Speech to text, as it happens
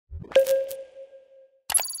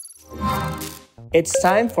It's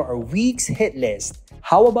time for our week's hit list.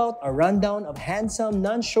 How about a rundown of handsome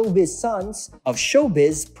non-showbiz sons of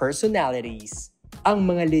showbiz personalities? Ang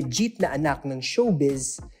mga legit na anak ng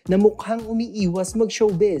showbiz na mukhang umiiwas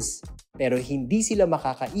mag-showbiz, pero hindi sila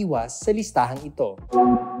makakaiwas sa listahang ito.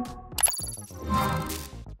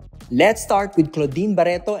 Let's start with Claudine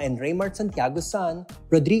Barreto and Raymart Santiago's son,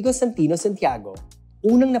 Rodrigo Santino Santiago.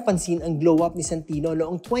 Unang napansin ang glow-up ni Santino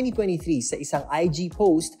noong 2023 sa isang IG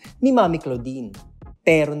post ni Mami Claudine.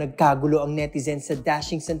 Pero nagkagulo ang netizens sa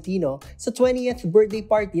dashing Santino sa 20th birthday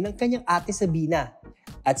party ng kanyang ate Sabina.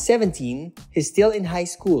 At 17, he's still in high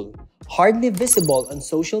school, hardly visible on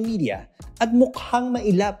social media, at mukhang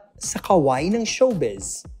mailap sa kaway ng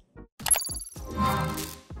showbiz.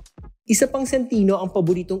 Isa pang Santino ang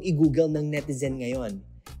paboritong i-google ng netizen ngayon.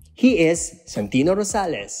 He is Santino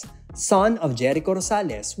Rosales, son of Jericho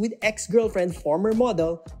Rosales with ex-girlfriend former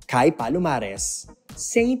model Kai Palomares.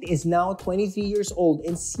 Saint is now 23 years old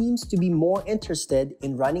and seems to be more interested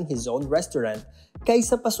in running his own restaurant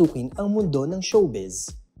kaysa pasukin ang mundo ng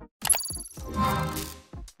showbiz.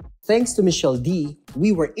 Thanks to Michelle D,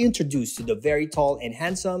 we were introduced to the very tall and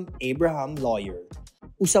handsome Abraham Lawyer.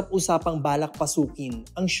 Usap-usapang balak pasukin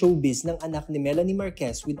ang showbiz ng anak ni Melanie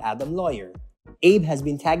Marquez with Adam Lawyer. Abe has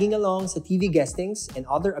been tagging along sa TV guestings and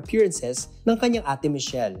other appearances ng kanyang ate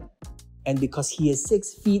Michelle. And because he is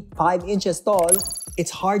 6 feet 5 inches tall, it's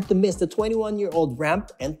hard to miss the 21-year-old ramp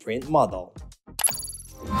and print model.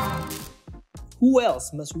 Who else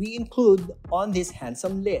must we include on this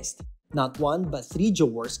handsome list? Not one but 3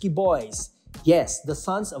 Jaworski boys. Yes, the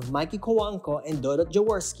sons of Mikey Coanco and Dodot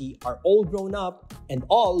Jaworski are all grown up and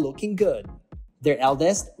all looking good. Their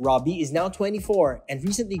eldest, Robbie, is now 24 and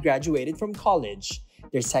recently graduated from college.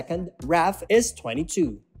 Their second, Raph, is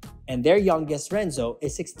 22. And their youngest, Renzo,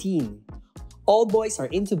 is 16. All boys are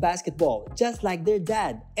into basketball, just like their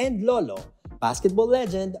dad and lolo, basketball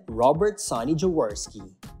legend Robert Sonny Jaworski.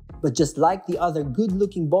 But just like the other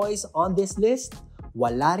good-looking boys on this list,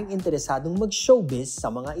 wala ring interesadong mag-showbiz sa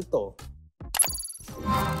mga ito.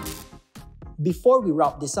 Before we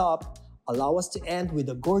wrap this up, allow us to end with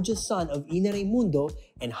the gorgeous son of Ina Raimundo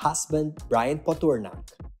and husband Brian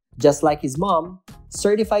Poturnak. Just like his mom,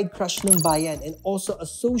 certified crush ng bayan and also a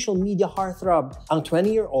social media heartthrob ang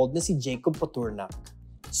 20-year-old na si Jacob Poturnak.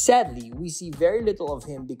 Sadly, we see very little of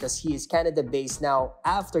him because he is Canada-based now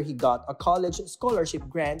after he got a college scholarship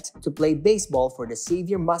grant to play baseball for the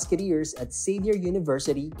Xavier Musketeers at Xavier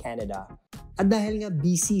University, Canada. At dahil nga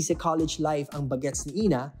busy sa college life ang bagets ni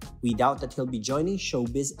Ina, we doubt that he'll be joining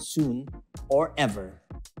showbiz soon or ever.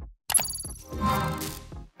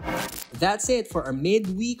 That's it for our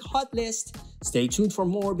midweek hot list. Stay tuned for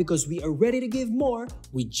more because we are ready to give more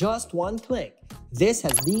with just one click. This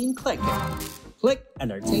has been ClickET. Click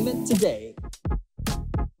Entertainment Today.